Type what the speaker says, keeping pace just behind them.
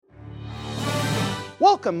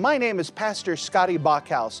Welcome, my name is Pastor Scotty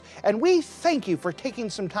Bachhaus, and we thank you for taking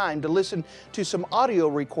some time to listen to some audio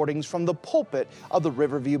recordings from the pulpit of the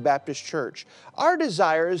Riverview Baptist Church. Our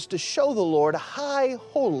desire is to show the Lord high,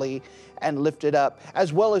 holy, and lifted up,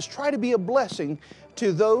 as well as try to be a blessing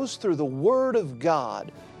to those through the Word of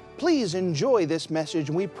God. Please enjoy this message,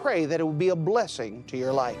 and we pray that it will be a blessing to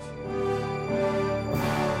your life.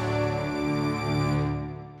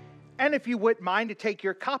 And if you wouldn't mind to take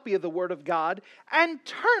your copy of the Word of God and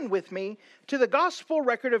turn with me to the Gospel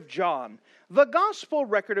record of John. The Gospel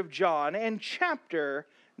record of John and chapter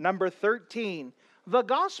number 13. The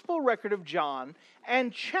Gospel record of John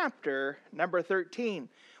and chapter number 13.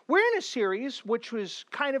 We're in a series which is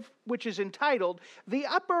entitled The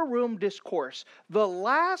Upper Room Discourse, The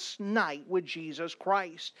Last Night with Jesus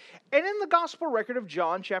Christ. And in the Gospel record of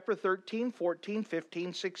John, chapter 13, 14,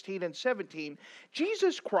 15, 16, and 17,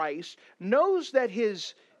 Jesus Christ knows that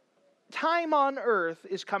his time on earth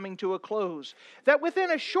is coming to a close. That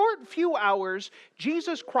within a short few hours,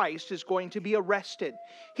 Jesus Christ is going to be arrested.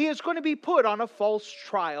 He is going to be put on a false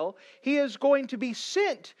trial. He is going to be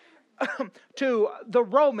sent to the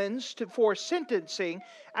Romans for sentencing,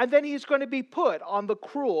 and then he's going to be put on the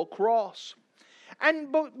cruel cross.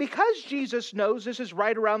 And because Jesus knows this is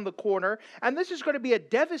right around the corner, and this is going to be a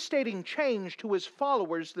devastating change to his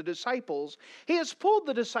followers, the disciples, he has pulled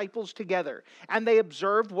the disciples together, and they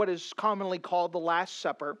observed what is commonly called the Last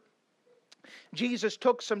Supper. Jesus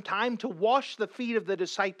took some time to wash the feet of the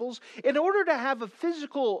disciples in order to have a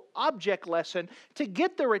physical object lesson to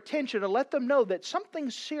get their attention, to let them know that something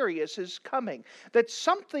serious is coming, that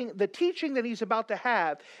the teaching that he's about to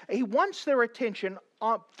have, he wants their attention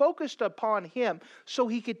focused upon him so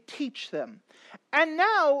he could teach them. And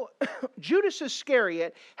now Judas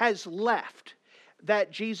Iscariot has left.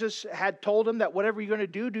 That Jesus had told him that whatever you're going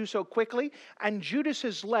to do so quickly. And Judas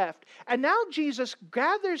has left. And now Jesus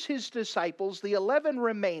gathers his disciples, the 11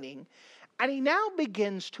 remaining, and he now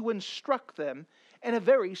begins to instruct them in a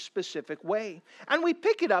very specific way. And we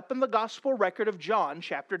pick it up in the Gospel record of John,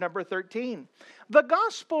 chapter number 13. The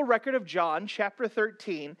Gospel record of John, chapter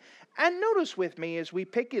 13. And notice with me as we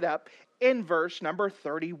pick it up in verse number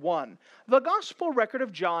 31. The Gospel record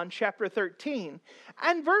of John, chapter 13,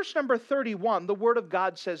 and verse number 31, the Word of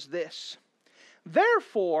God says this: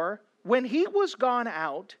 Therefore, when he was gone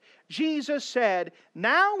out, Jesus said,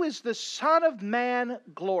 Now is the Son of Man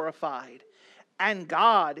glorified, and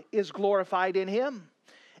God is glorified in him.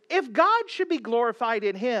 If God should be glorified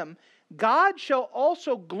in him, God shall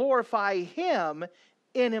also glorify him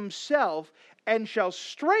in himself, and shall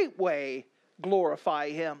straightway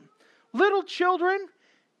glorify him. Little children,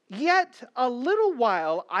 yet a little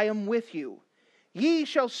while I am with you. Ye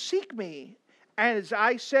shall seek me. And as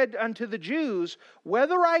I said unto the Jews,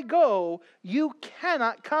 Whither I go, you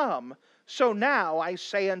cannot come. So now I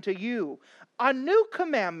say unto you, a new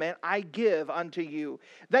commandment I give unto you,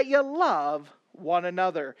 that ye love one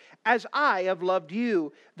another, as I have loved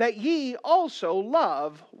you, that ye also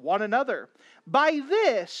love one another. By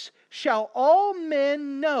this shall all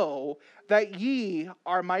men know that ye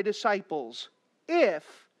are my disciples, if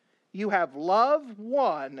you have love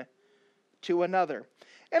one to another.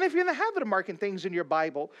 And if you're in the habit of marking things in your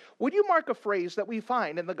Bible, would you mark a phrase that we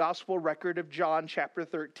find in the Gospel record of John chapter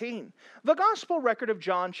 13? The Gospel record of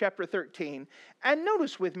John chapter 13, and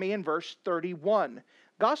notice with me in verse 31.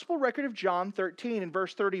 Gospel record of John 13 and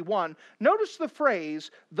verse 31. Notice the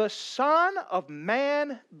phrase, the Son of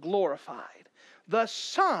Man glorified. The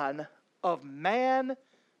Son of Man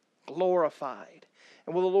glorified.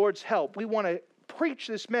 And with the Lord's help, we want to preach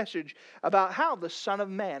this message about how the Son of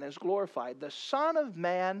Man is glorified. The Son of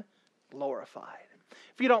Man glorified.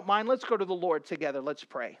 If you don't mind, let's go to the Lord together. Let's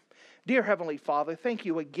pray. Dear Heavenly Father, thank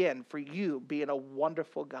you again for you being a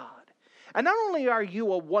wonderful God. And not only are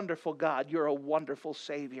you a wonderful God, you're a wonderful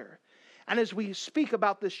Savior. And as we speak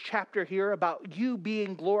about this chapter here, about you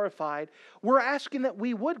being glorified, we're asking that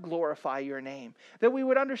we would glorify your name, that we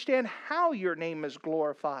would understand how your name is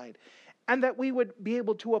glorified, and that we would be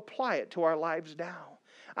able to apply it to our lives now.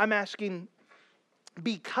 I'm asking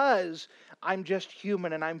because I'm just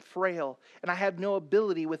human and I'm frail and I have no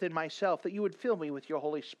ability within myself, that you would fill me with your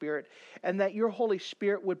Holy Spirit, and that your Holy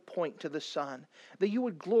Spirit would point to the Son, that you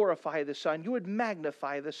would glorify the Son, you would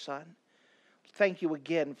magnify the Son. Thank you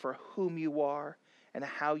again for whom you are and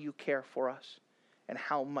how you care for us and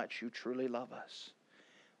how much you truly love us.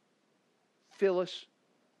 Fill us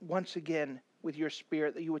once again with your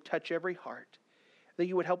Spirit, that you would touch every heart, that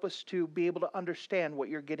you would help us to be able to understand what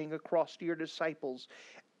you're getting across to your disciples,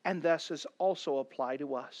 and thus is also apply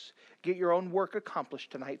to us. Get your own work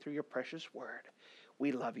accomplished tonight through your precious word.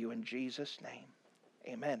 We love you in Jesus' name.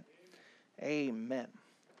 Amen. Amen.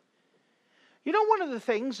 You know, one of the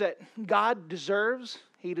things that God deserves,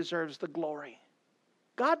 He deserves the glory.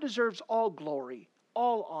 God deserves all glory,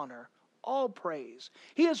 all honor, all praise.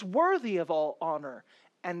 He is worthy of all honor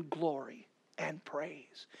and glory and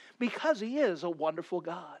praise because He is a wonderful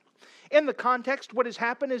God. In the context, what has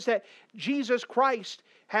happened is that Jesus Christ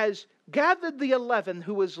has gathered the 11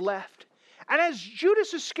 who was left. And as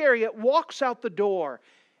Judas Iscariot walks out the door,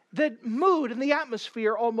 the mood and the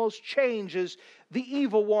atmosphere almost changes. The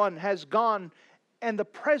evil one has gone and the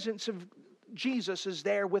presence of Jesus is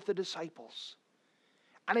there with the disciples.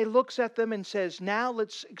 And He looks at them and says, now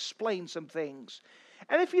let's explain some things.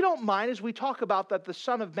 And if you don't mind, as we talk about that the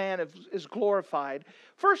Son of Man is glorified,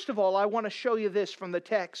 first of all, I want to show you this from the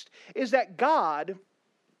text, is that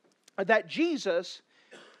Jesus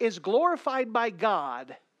is glorified by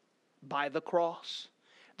God by the cross.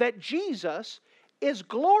 That Jesus is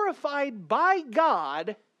glorified by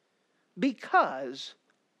God because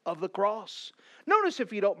of the cross. Notice,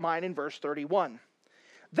 if you don't mind, in verse 31.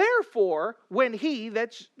 Therefore, when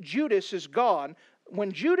that's Judas, is gone,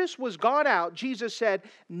 when Judas was gone out, Jesus said,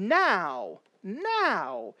 now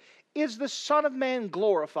is the Son of Man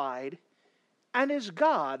glorified, and is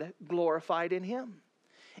God glorified in Him.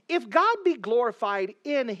 If God be glorified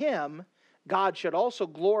in Him, God should also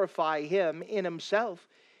glorify Him in Himself,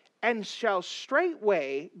 and shall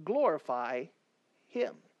straightway glorify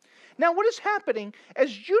Him. Now, what is happening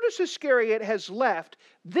as Judas Iscariot has left,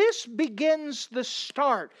 this begins the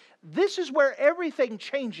start. This is where everything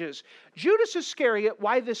changes. Judas Iscariot,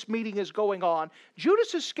 why this meeting is going on,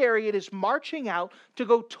 Judas Iscariot is marching out to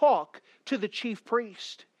go talk to the chief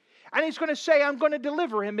priest. And he's going to say, I'm going to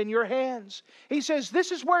deliver him in your hands. He says,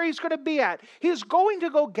 this is where he's going to be at. He is going to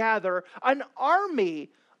go gather an army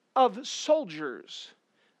of soldiers,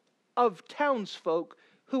 of townsfolk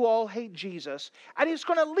who all hate Jesus. And he's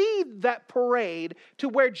going to lead that parade to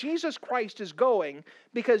where Jesus Christ is going,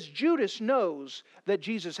 because Judas knows that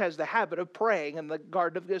Jesus has the habit of praying in the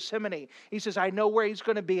Garden of Gethsemane. He says, I know where he's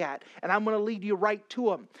going to be at, and I'm going to lead you right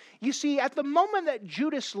to him. You see, at the moment that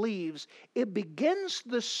Judas leaves, it begins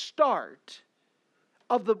the start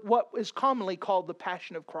of what is commonly called the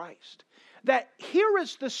Passion of Christ. That here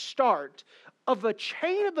is the start of a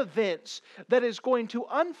chain of events that is going to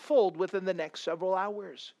unfold within the next several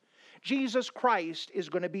hours. Jesus Christ is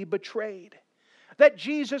going to be betrayed. That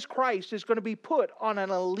Jesus Christ is going to be put on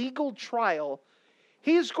an illegal trial.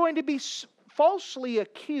 He is going to be falsely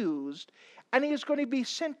accused, and he is going to be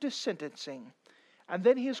sent to sentencing. And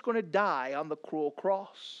then he is going to die on the cruel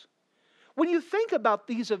cross. When you think about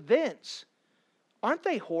these events, aren't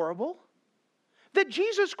they horrible? That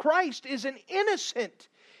Jesus Christ is an innocent.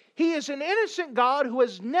 He is an innocent God who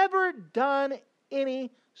has never done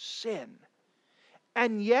any sin.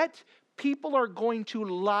 And yet, people are going to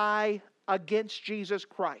lie against Jesus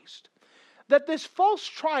Christ. That this false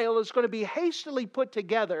trial is going to be hastily put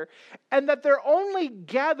together, and that they're only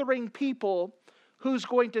gathering people who's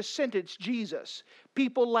going to sentence Jesus.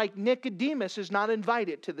 People like Nicodemus is not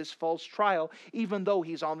invited to this false trial, even though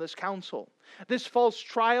he's on this council. This false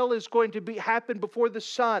trial is going to happen before the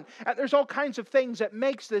sun. And there's all kinds of things that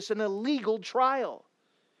makes this an illegal trial.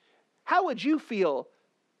 How would you feel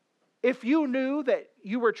if you knew that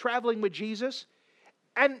you were traveling with Jesus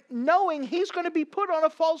and knowing he's going to be put on a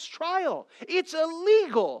false trial? It's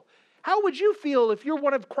illegal. How would you feel if you're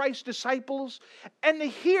one of Christ's disciples and to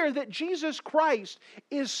hear that Jesus Christ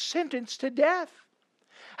is sentenced to death?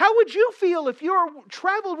 How would you feel if you're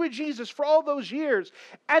traveled with Jesus for all those years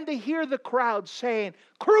and to hear the crowd saying,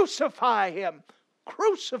 crucify him,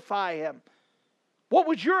 crucify him? What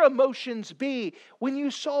would your emotions be when you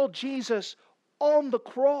saw Jesus on the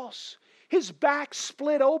cross? His back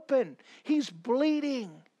split open. He's bleeding.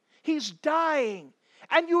 He's dying.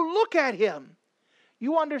 And you look at him.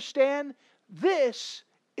 You understand, this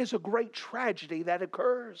is a great tragedy that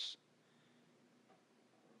occurs.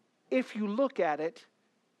 If you look at it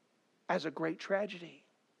as a great tragedy.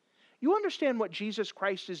 You understand what Jesus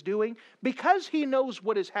Christ is doing? Because he knows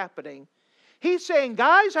what is happening, he's saying,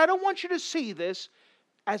 guys, I don't want you to see this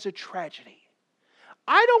as a tragedy.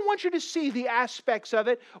 I don't want you to see the aspects of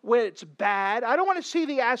it where it's bad. I don't want to see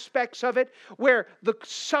the aspects of it where the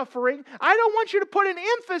suffering. I don't want you to put an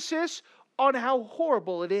emphasis on how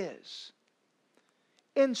horrible it is.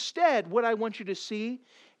 Instead, what I want you to see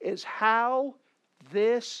is how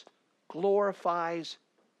this glorifies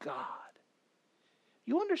God.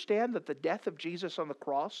 You understand that the death of Jesus on the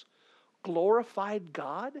cross glorified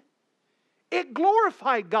God? It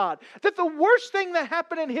glorified God. That the worst thing that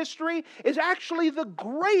happened in history is actually the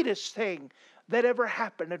greatest thing that ever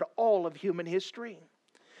happened in all of human history.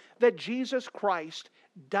 That Jesus Christ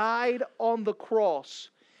died on the cross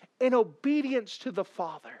in obedience to the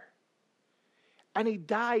Father. And He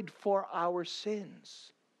died for our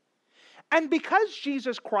sins. And because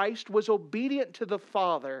Jesus Christ was obedient to the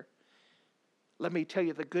Father, let me tell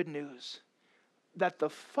you the good news, that the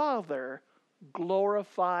Father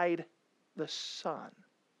glorified the Son.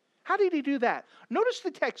 How did He do that? Notice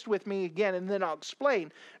the text with me again, and then I'll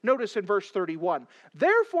explain. Notice in verse 31.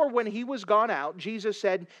 Therefore, when He was gone out, Jesus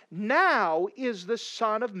said, now is the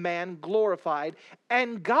Son of Man glorified,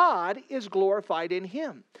 and God is glorified in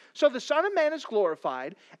Him. So the Son of Man is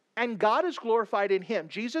glorified, and God is glorified in Him.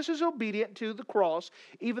 Jesus is obedient to the cross,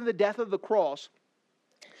 even the death of the cross.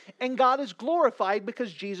 And God is glorified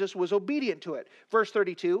because Jesus was obedient to it. Verse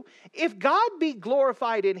 32, if God be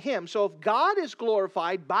glorified in Him, so if God is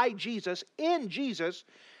glorified by Jesus, in Jesus,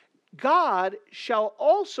 God shall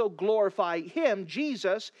also glorify Him,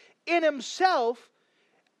 Jesus, in Himself,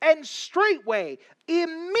 and straightway,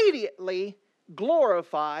 immediately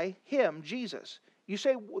glorify Him, Jesus. You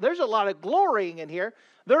say, well, there's a lot of glorying in here.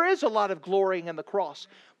 There is a lot of glorying in the cross.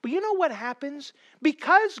 But you know what happens?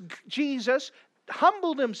 Because Jesus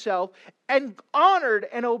humbled Himself and honored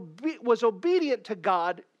and was obedient to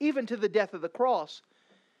God, even to the death of the cross,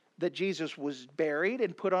 that Jesus was buried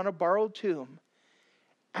and put on a borrowed tomb.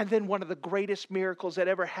 And then one of the greatest miracles that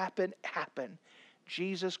ever happened.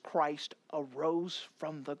 Jesus Christ arose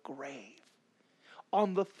from the grave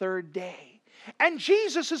on the third day. And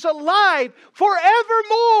Jesus is alive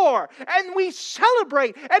forevermore. And we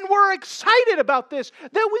celebrate and we're excited about this,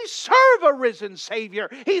 that we serve a risen Savior.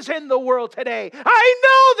 He's in the world today. I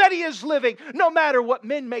know that He is living, no matter what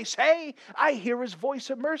men may say. I hear His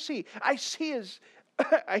voice of mercy. I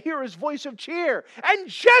hear His voice of cheer. And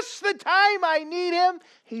just the time I need Him,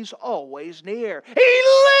 He's always near. He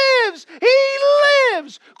lives! He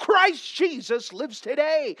lives! Christ Jesus lives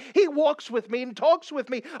today. He walks with me and talks with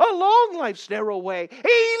me along life's narrow way.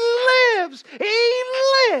 He lives! He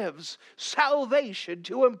lives! Salvation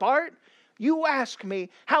to impart. You ask me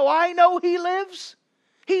how I know He lives?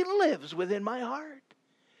 He lives within my heart.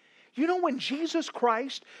 You know, when Jesus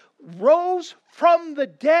Christ rose from the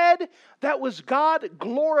dead, that was God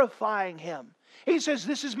glorifying Him. He says,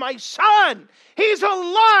 this is my Son. He's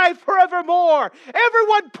alive forevermore.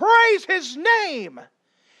 Everyone praise His name.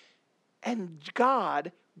 And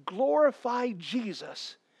God glorified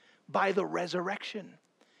Jesus by the resurrection.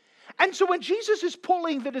 And so when Jesus is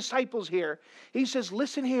pulling the disciples here, He says,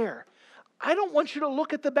 listen here. I don't want you to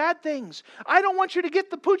look at the bad things. I don't want you to get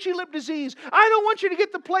the poochy lip disease. I don't want you to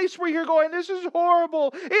get the place where you're going, this is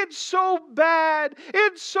horrible. It's so bad.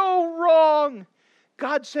 It's so wrong.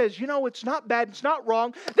 God says, you know, it's not bad. It's not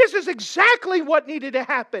wrong. This is exactly what needed to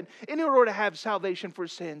happen in order to have salvation for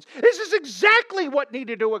sins. This is exactly what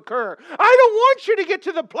needed to occur. I don't want you to get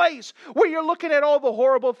to the place where you're looking at all the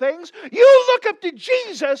horrible things. You look up to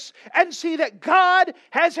Jesus and see that God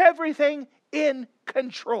has everything in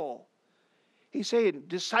control. He's saying,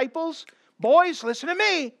 disciples, boys, listen to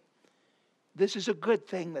me. This is a good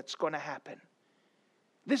thing that's going to happen.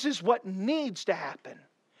 This is what needs to happen.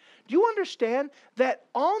 Do you understand that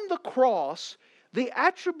on the cross, the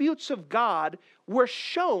attributes of God were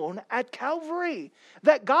shown at Calvary?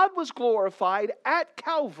 That God was glorified at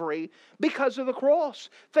Calvary because of the cross.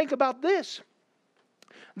 Think about this.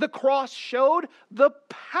 The cross showed the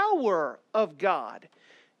power of God.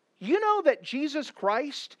 You know that Jesus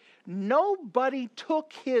Christ, nobody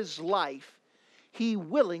took His life. He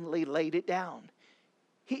willingly laid it down.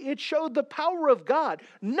 It showed the power of God.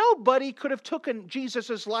 Nobody could have taken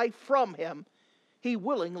Jesus' life from Him. He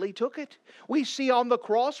willingly took it. We see on the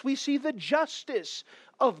cross, we see the justice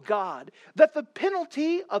of God. That the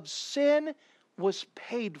penalty of sin was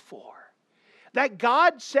paid for. That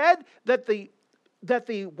God said that the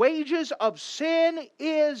wages of sin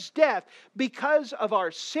is death. Because of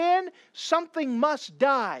our sin, something must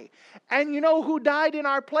die. And you know who died in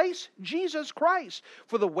our place? Jesus Christ.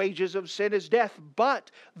 For the wages of sin is death,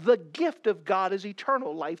 but the gift of God is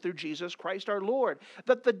eternal life through Jesus Christ our Lord.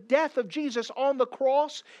 That the death of Jesus on the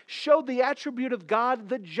cross showed the attribute of God,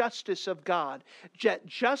 the justice of God.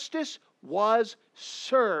 Justice was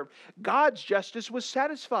served. God's justice was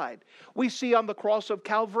satisfied. We see on the cross of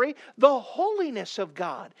Calvary the holiness of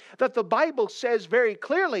God. That the Bible says very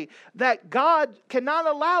clearly that God cannot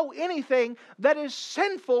allow anything that is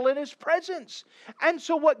sinful in His presence. And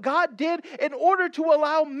so what God did, in order to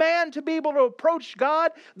allow man to be able to approach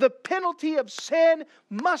God, the penalty of sin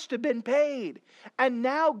must have been paid. And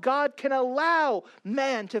now God can allow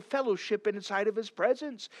man to fellowship inside of His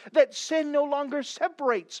presence. That sin no longer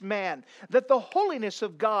separates man. That the holiness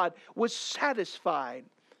of God was satisfied.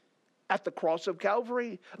 at the cross of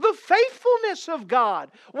Calvary. The faithfulness of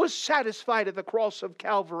God was satisfied at the cross of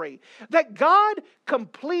Calvary. That God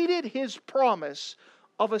completed His promise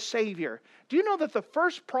of a Savior. Do you know that the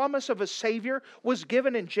first promise of a Savior was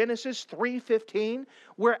given in Genesis 3:15,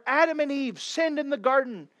 where Adam and Eve sinned in the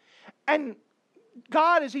garden, and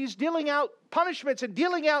God, as He's dealing out punishments and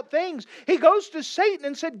dealing out things, He goes to Satan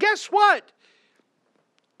and said, guess what?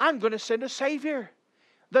 I'm going to send a Savior.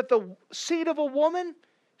 That the seed of a woman,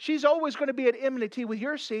 she's always going to be at enmity with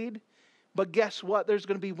your seed. But guess what? There's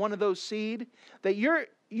going to be one of those seed that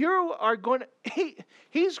you are going to,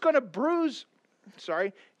 he's going to bruise,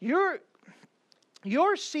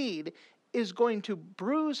 your seed is going to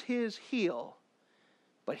bruise his heel,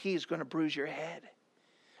 but he's going to bruise your head.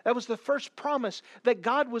 That was the first promise, that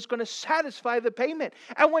God was going to satisfy the payment.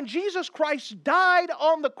 And when Jesus Christ died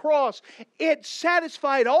on the cross, it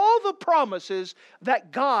satisfied all the promises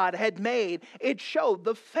that God had made. It showed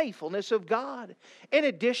the faithfulness of God. In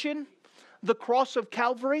addition, the cross of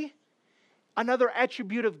Calvary, another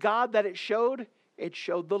attribute of God that it showed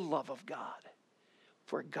the love of God.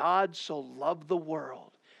 For God so loved the world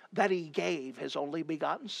that He gave His only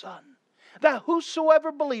begotten Son, that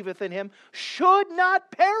whosoever believeth in Him should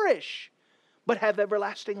not perish, but have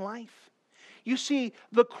everlasting life. You see,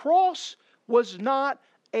 the cross was not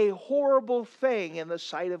a horrible thing in the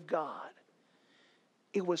sight of God.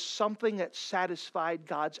 It was something that satisfied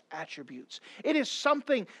God's attributes. It is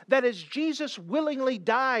something that, as Jesus willingly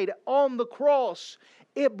died on the cross,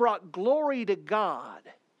 it brought glory to God.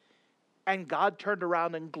 And God turned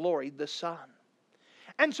around and gloried the Son.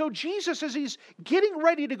 And so Jesus, as He's getting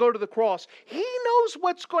ready to go to the cross, He knows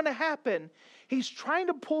what's going to happen. He's trying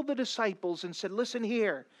to pull the disciples and said, listen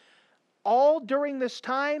here, all during this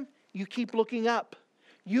time, you keep looking up.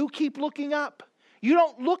 You keep looking up. You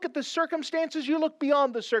don't look at the circumstances, you look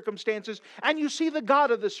beyond the circumstances, and you see the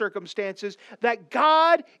God of the circumstances, that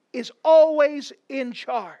God is always in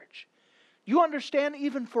charge. You understand,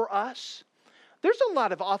 even for us, there's a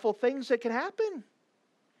lot of awful things that can happen.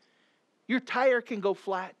 Your tire can go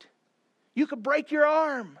flat. You could break your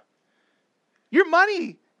arm. Your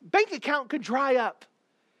bank account could dry up.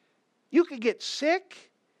 You could get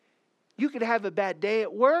sick. You could have a bad day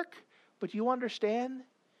at work. But you understand,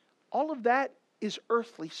 all of that is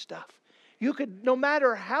earthly stuff. You could, no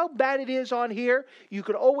matter how bad it is on here, you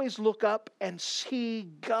could always look up and see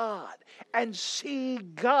God. And see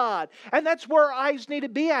God. And that's where our eyes need to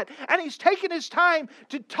be at. And He's taken His time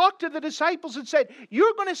to talk to the disciples and said,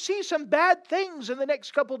 you're going to see some bad things in the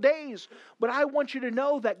next couple days. But I want you to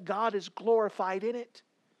know that God is glorified in it.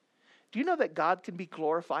 Do you know that God can be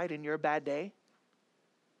glorified in your bad day?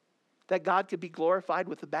 That God could be glorified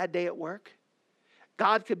with a bad day at work?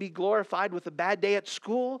 God could be glorified with a bad day at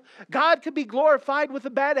school. God could be glorified with the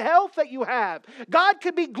bad health that you have. God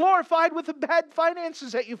could be glorified with the bad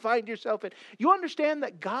finances that you find yourself in. You understand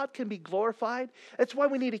that God can be glorified? That's why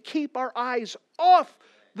we need to keep our eyes off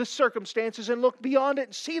the circumstances and look beyond it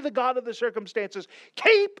and see the God of the circumstances.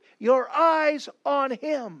 Keep your eyes on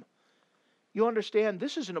Him. You understand,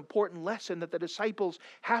 this is an important lesson that the disciples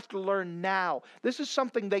have to learn now. This is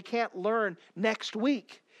something they can't learn next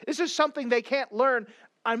week. This is something they can't learn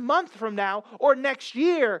a month from now or next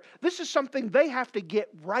year. This is something they have to get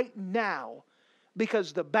right now,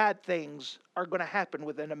 because the bad things are going to happen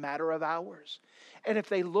within a matter of hours. And if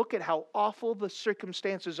they look at how awful the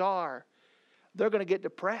circumstances are, they're going to get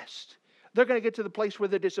depressed. They're going to get to the place where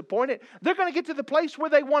they're disappointed. They're going to get to the place where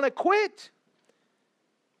they want to quit.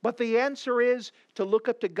 But the answer is to look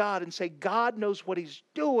up to God and say, God knows what He's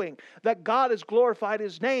doing, that God has glorified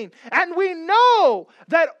His name. And we know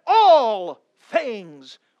that all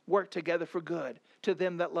things work together for good to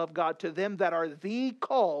them that love God, to them that are the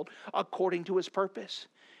called according to His purpose.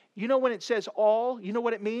 You know, when it says all, you know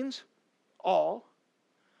what it means? All.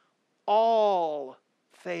 All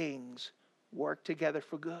things work together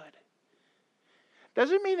for good.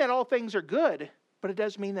 Doesn't mean that all things are good, but it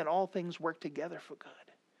does mean that all things work together for good.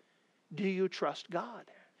 Do you trust God?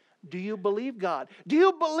 Do you believe God? Do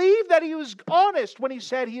you believe that He was honest when He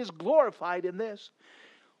said He is glorified in this?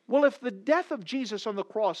 Well, if the death of Jesus on the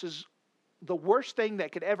cross is the worst thing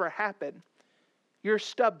that could ever happen, your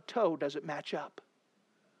stubbed toe doesn't match up.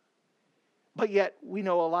 But yet, we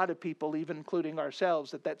know a lot of people, even including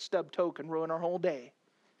ourselves, that stubbed toe can ruin our whole day.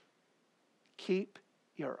 Keep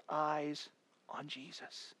your eyes on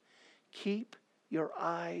Jesus. Keep your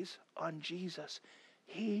eyes on Jesus.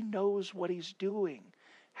 He knows what He's doing.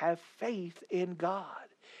 Have faith in God.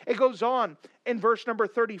 It goes on in verse number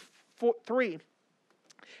 33.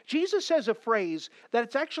 Jesus says a phrase that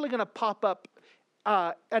it's actually going to pop up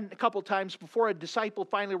and a couple times before a disciple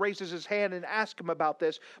finally raises his hand and asks him about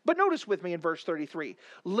this. But notice with me in verse 33,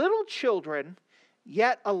 little children,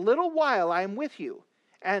 yet a little while I am with you.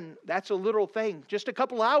 And that's a literal thing. Just a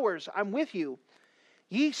couple hours, I'm with you.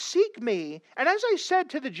 Ye seek me, and as I said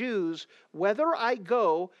to the Jews, whether I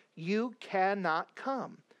go, you cannot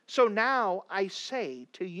come. So now I say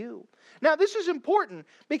to you. Now this is important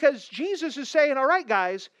because Jesus is saying, all right,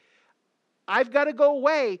 guys, I've got to go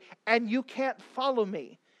away and you can't follow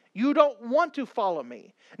me. You don't want to follow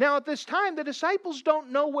me. Now at this time, the disciples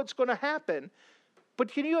don't know what's going to happen.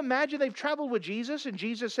 But can you imagine they've traveled with Jesus and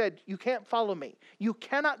Jesus said, you can't follow me. You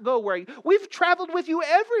cannot go where we've traveled with you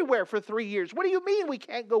everywhere for 3 years. What do you mean we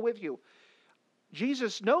can't go with you?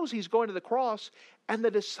 Jesus knows he's going to the cross and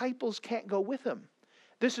the disciples can't go with him.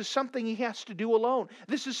 This is something he has to do alone.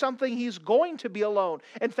 This is something he's going to be alone.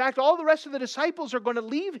 In fact, all the rest of the disciples are going to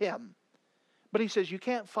leave him. But he says, you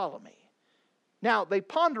can't follow me. Now, they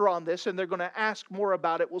ponder on this and they're going to ask more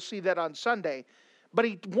about it. We'll see that on Sunday. But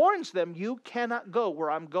he warns them, you cannot go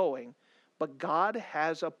where I'm going. But God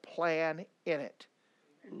has a plan in it.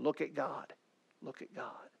 Look at God. Look at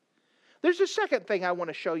God. There's a second thing I want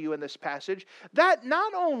to show you in this passage. That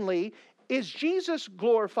not only is Jesus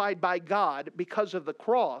glorified by God because of the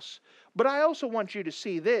cross, but I also want you to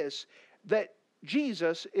see this, that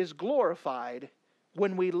Jesus is glorified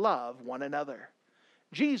when we love one another.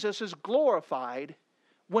 Jesus is glorified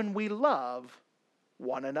when we love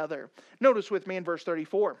one another. Notice with me in verse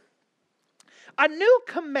 34. A new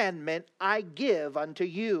commandment I give unto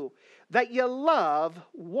you, that ye love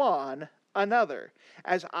one another.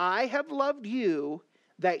 As I have loved you,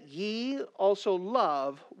 that ye also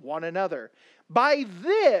love one another. By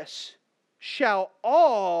this shall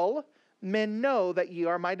all men know that ye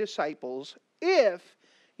are my disciples, if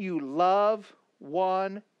you love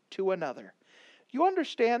one to another. You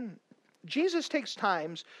understand, Jesus takes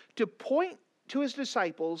times to point to his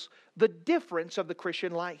disciples the difference of the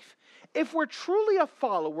Christian life. If we're truly a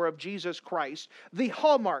follower of Jesus Christ, the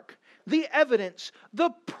hallmark, the evidence,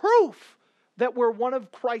 the proof that we're one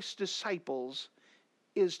of Christ's disciples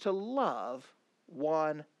is to love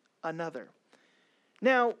one another.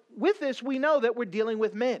 Now, with this, we know that we're dealing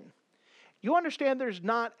with men. You understand there's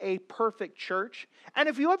not a perfect church. And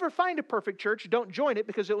if you ever find a perfect church, don't join it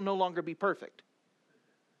because it will no longer be perfect.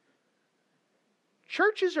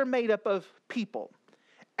 Churches are made up of people.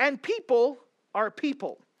 And people are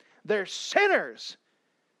people. They're sinners.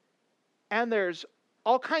 And there's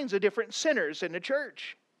all kinds of different sinners in the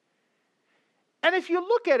church. And if you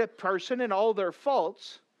look at a person and all their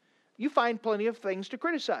faults, you find plenty of things to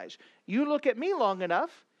criticize. You look at me long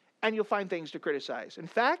enough, and you'll find things to criticize. In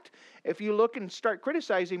fact, if you look and start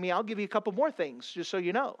criticizing me, I'll give you a couple more things, just so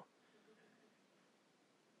you know.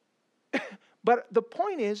 But the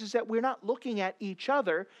point is that we're not looking at each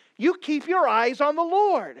other. You keep your eyes on the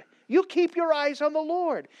Lord. You keep your eyes on the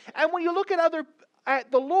Lord. And when you look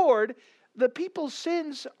at the Lord, the people's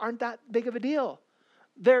sins aren't that big of a deal.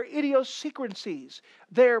 Their idiosyncrasies,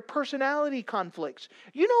 their personality conflicts.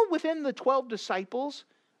 You know, within the 12 disciples,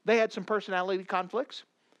 they had some personality conflicts.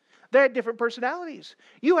 They had different personalities.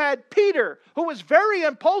 You had Peter, who was very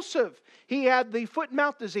impulsive. He had the foot and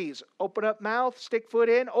mouth disease. Open up mouth, stick foot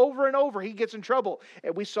in, over and over. He gets in trouble.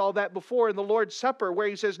 And we saw that before in the Lord's Supper where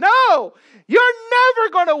he says, no, you're never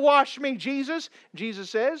going to wash me, Jesus. Jesus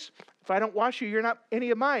says, if I don't wash you, you're not any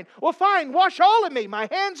of mine. Well, fine, wash all of me, my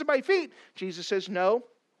hands and my feet. Jesus says, no.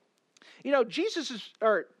 You know,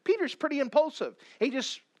 Peter's pretty impulsive. He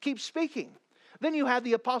just keeps speaking. Then you have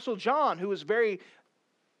the Apostle John, who was very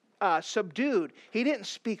subdued. He didn't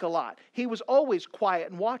speak a lot. He was always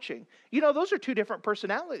quiet and watching. You know, those are two different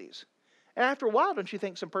personalities. And after a while, don't you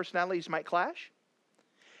think some personalities might clash?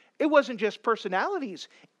 It wasn't just personalities,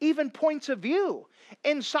 even points of view.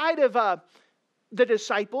 Inside of the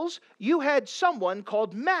disciples, you had someone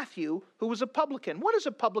called Matthew who was a publican. What is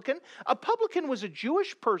a publican? A publican was a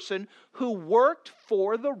Jewish person who worked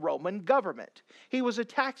for the Roman government. He was a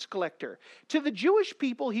tax collector. To the Jewish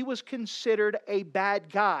people, he was considered a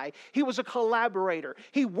bad guy. He was a collaborator.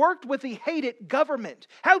 He worked with the hated government.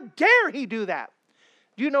 How dare he do that?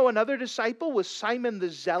 Do you know another disciple was Simon the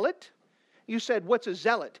Zealot? You said, what's a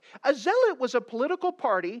zealot? A zealot was a political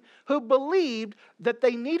party who believed that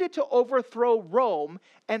they needed to overthrow Rome,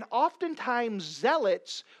 and oftentimes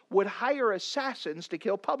zealots would hire assassins to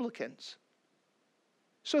kill publicans.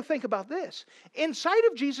 So think about this. Inside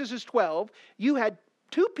of Jesus' 12, you had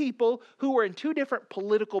two people who were in two different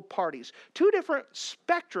political parties, two different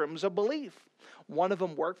spectrums of belief. One of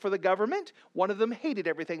them worked for the government. One of them hated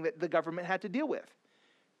everything that the government had to deal with.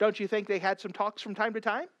 Don't you think they had some talks from time to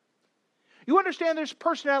time? You understand there's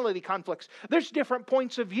personality conflicts. There's different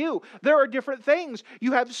points of view. There are different things.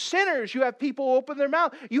 You have sinners. You have people who open their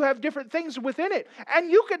mouth. You have different things within it.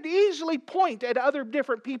 And you could easily point at other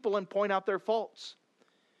different people and point out their faults.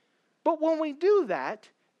 But when we do that,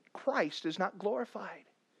 Christ is not glorified.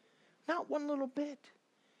 Not one little bit.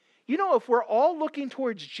 You know, if we're all looking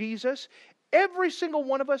towards Jesus, every single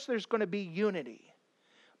one of us, there's going to be unity.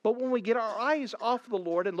 But when we get our eyes off the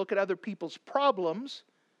Lord and look at other people's problems,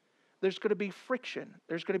 there's going to be friction.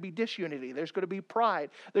 There's going to be disunity. There's going to be pride.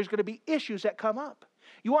 There's going to be issues that come up.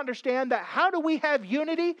 You understand that how do we have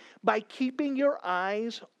unity? By keeping your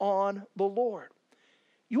eyes on the Lord.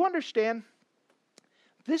 You understand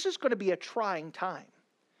this is going to be a trying time.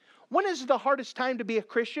 When is the hardest time to be a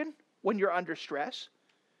Christian? When you're under stress.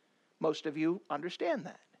 Most of you understand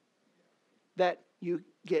that. That you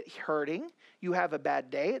get hurting, you have a bad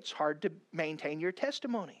day, it's hard to maintain your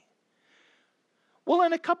testimony. Well,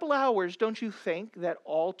 in a couple hours, don't you think that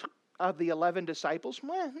all of the 11 disciples,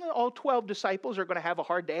 all 12 disciples are going to have a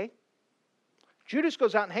hard day? Judas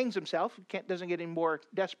goes out and hangs himself. Doesn't get any more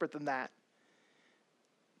desperate than that.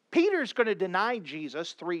 Peter's going to deny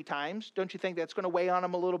Jesus 3 times. Don't you think that's going to weigh on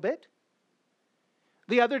him a little bit?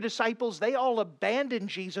 The other disciples, they all abandon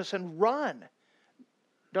Jesus and run.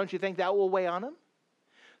 Don't you think that will weigh on him?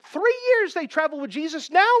 3 years they travel with Jesus.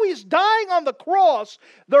 Now he's dying on the cross.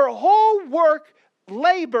 Their whole work,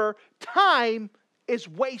 labor, time is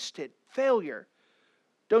wasted. Failure.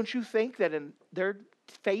 Don't you think that their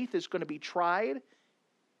faith is going to be tried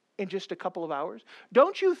in just a couple of hours?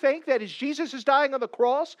 Don't you think that as Jesus is dying on the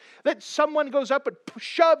cross, that someone goes up and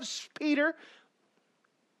shoves Peter?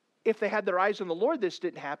 If they had their eyes on the Lord, this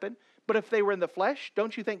didn't happen. But if they were in the flesh,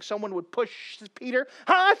 don't you think someone would push Peter?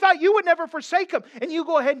 I thought you would never forsake him. And you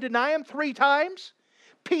go ahead and deny him 3 times?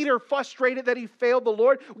 Peter, frustrated that he failed the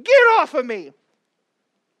Lord. Get off of me!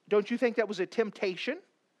 Don't you think that was a temptation?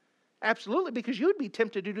 Absolutely, because you would be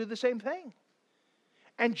tempted to do the same thing.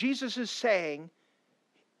 And Jesus is saying,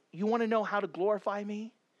 you want to know how to glorify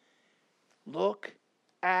me? Look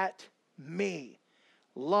at me.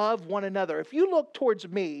 Love one another. If you look towards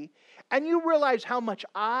me and you realize how much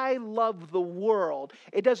I love the world,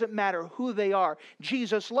 it doesn't matter who they are.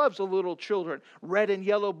 Jesus loves the little children, red and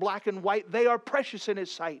yellow, black and white. They are precious in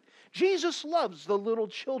His sight. Jesus loves the little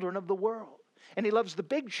children of the world. And He loves the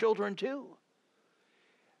big children too.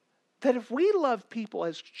 That if we love people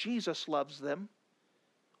as Jesus loves them,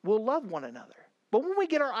 we'll love one another. But when we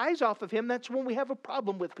get our eyes off of Him, that's when we have a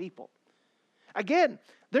problem with people. Again,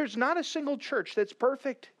 there's not a single church that's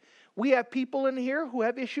perfect. We have people in here who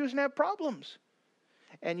have issues and have problems.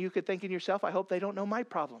 And you could think in yourself, I hope they don't know my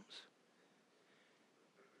problems.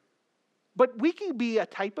 But we can be a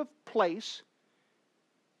type of place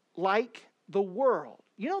like the world.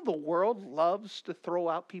 You know, the world loves to throw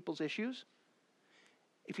out people's issues.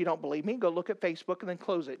 If you don't believe me, go look at Facebook and then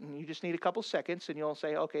close it. And you just need a couple seconds and you'll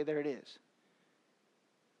say, okay, there it is.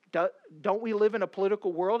 Don't we live in a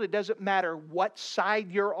political world? It doesn't matter what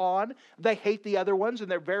side you're on. They hate the other ones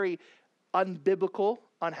and they're very unbiblical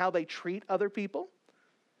on how they treat other people.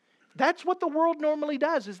 That's what the world normally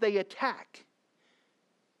does, is they attack.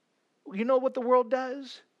 You know what the world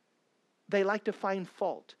does? They like to find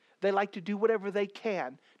fault. They like to do whatever they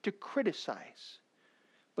can to criticize.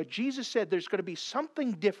 But Jesus said there's going to be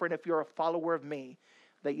something different if you're a follower of me,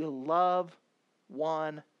 that you love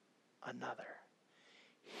one another.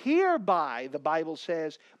 Hereby, the Bible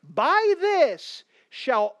says, by this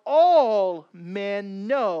shall all men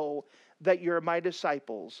know that you're my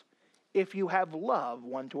disciples, if you have love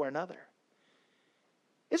one to another.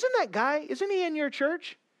 Isn't that guy, isn't he in your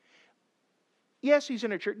church? Yes, he's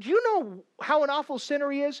in a church. Do you know how an awful sinner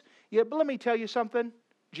he is? Yeah, but let me tell you something.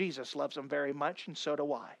 Jesus loves him very much, and so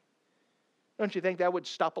do I. Don't you think that would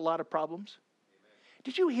stop a lot of problems? Amen.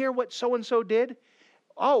 Did you hear what so-and-so did?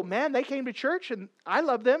 Oh, man, they came to church, and I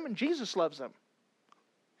love them, and Jesus loves them.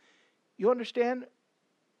 You understand?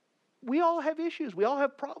 We all have issues. We all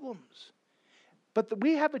have problems. But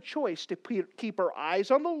we have a choice to keep our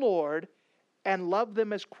eyes on the Lord and love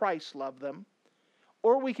them as Christ loved them.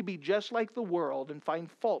 Or we could be just like the world and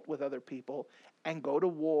find fault with other people and go to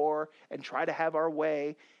war and try to have our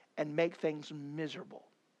way and make things miserable.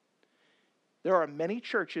 There are many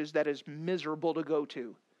churches that is miserable to go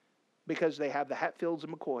to because they have the Hatfields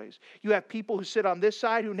and McCoys. You have people who sit on this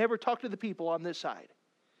side who never talk to the people on this side.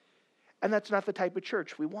 And that's not the type of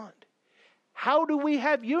church we want. How do we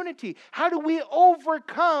have unity? How do we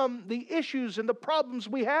overcome the issues and the problems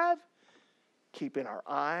we have? Keeping our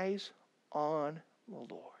eyes on the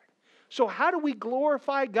Lord. So how do we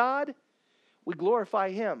glorify God? We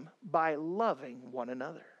glorify Him by loving one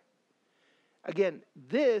another. Again,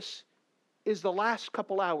 this is the last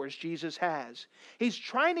couple hours Jesus has. He's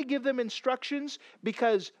trying to give them instructions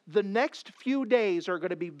because the next few days are going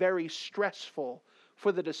to be very stressful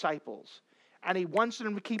for the disciples. And he wants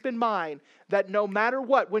them to keep in mind that no matter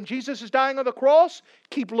what, when Jesus is dying on the cross,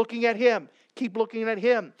 keep looking at Him. Keep looking at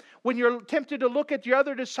Him. When you're tempted to look at the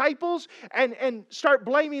other disciples and start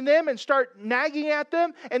blaming them and start nagging at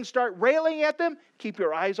them and start railing at them, keep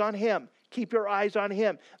your eyes on Him. Keep your eyes on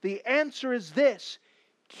Him. The answer is this: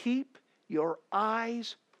 keep your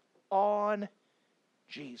eyes on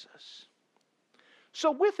Jesus.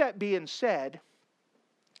 So with that being said,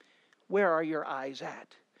 where are your eyes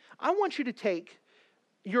at? I want you to take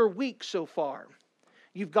your week so far.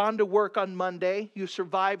 You've gone to work on Monday. You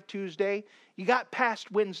survived Tuesday. You got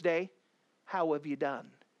past Wednesday. How have you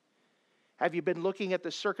done? Have you been looking at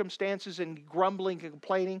the circumstances and grumbling and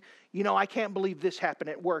complaining? You know, I can't believe this happened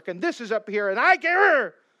at work, and this is up here, and I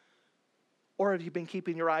can't. Or have you been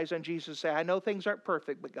keeping your eyes on Jesus and say, I know things aren't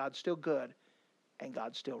perfect, but God's still good, and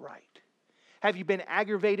God's still right? Have you been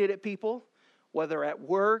aggravated at people, whether at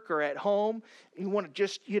work or at home? You want to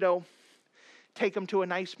just, take them to a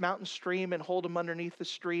nice mountain stream and hold them underneath the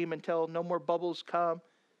stream until no more bubbles come.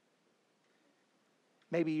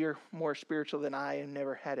 Maybe you're more spiritual than I and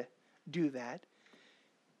never had to do that.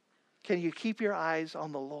 Can you keep your eyes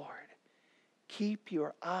on the Lord? Keep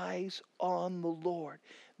your eyes on the Lord.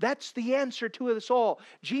 That's the answer to us all.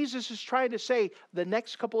 Jesus is trying to say the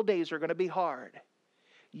next couple of days are going to be hard.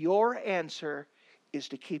 Your answer is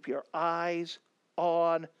to keep your eyes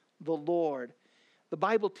on the Lord. The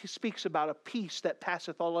Bible speaks about a peace that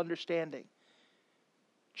passeth all understanding.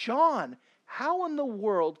 John, how in the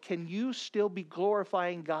world can you still be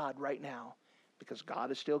glorifying God right now? Because God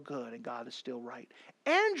is still good and God is still right.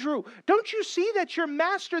 Andrew, don't you see that your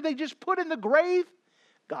master they just put in the grave?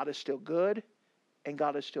 God is still good and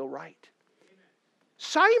God is still right. Amen.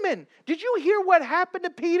 Simon, did you hear what happened to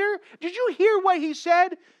Peter? Did you hear what he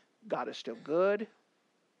said? God is still good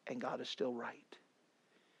and God is still right.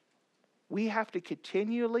 We have to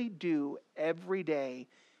continually do every day,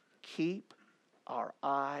 keep our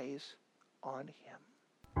eyes on Him.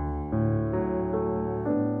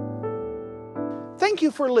 Thank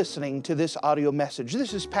you for listening to this audio message.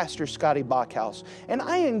 This is Pastor Scotty Bachhaus, and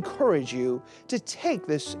I encourage you to take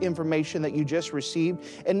this information that you just received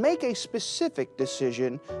and make a specific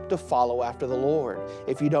decision to follow after the Lord.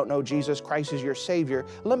 If you don't know Jesus Christ as your Savior,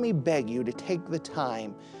 let me beg you to take the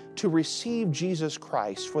time to receive Jesus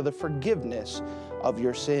Christ for the forgiveness of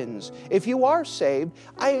your sins. If you are saved,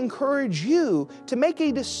 I encourage you to make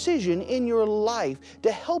a decision in your life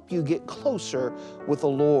to help you get closer with the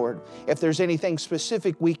Lord. If there's anything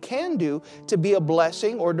specific we can do to be a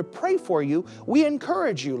blessing or to pray for you, we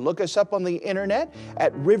encourage you. Look us up on the internet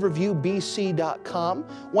at riverviewbc.com.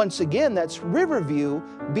 Once again, that's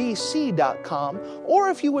riverviewbc.com. Or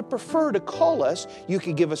if you would prefer to call us, you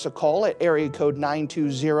can give us a call at area code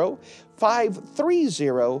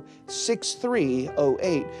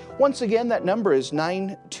 920-530-6308. Once again, that number is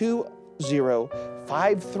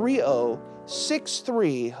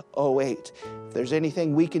 920-530-6308. If there's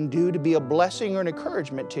anything we can do to be a blessing or an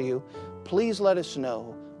encouragement to you, please let us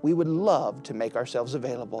know. We would love to make ourselves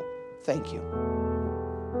available. Thank you.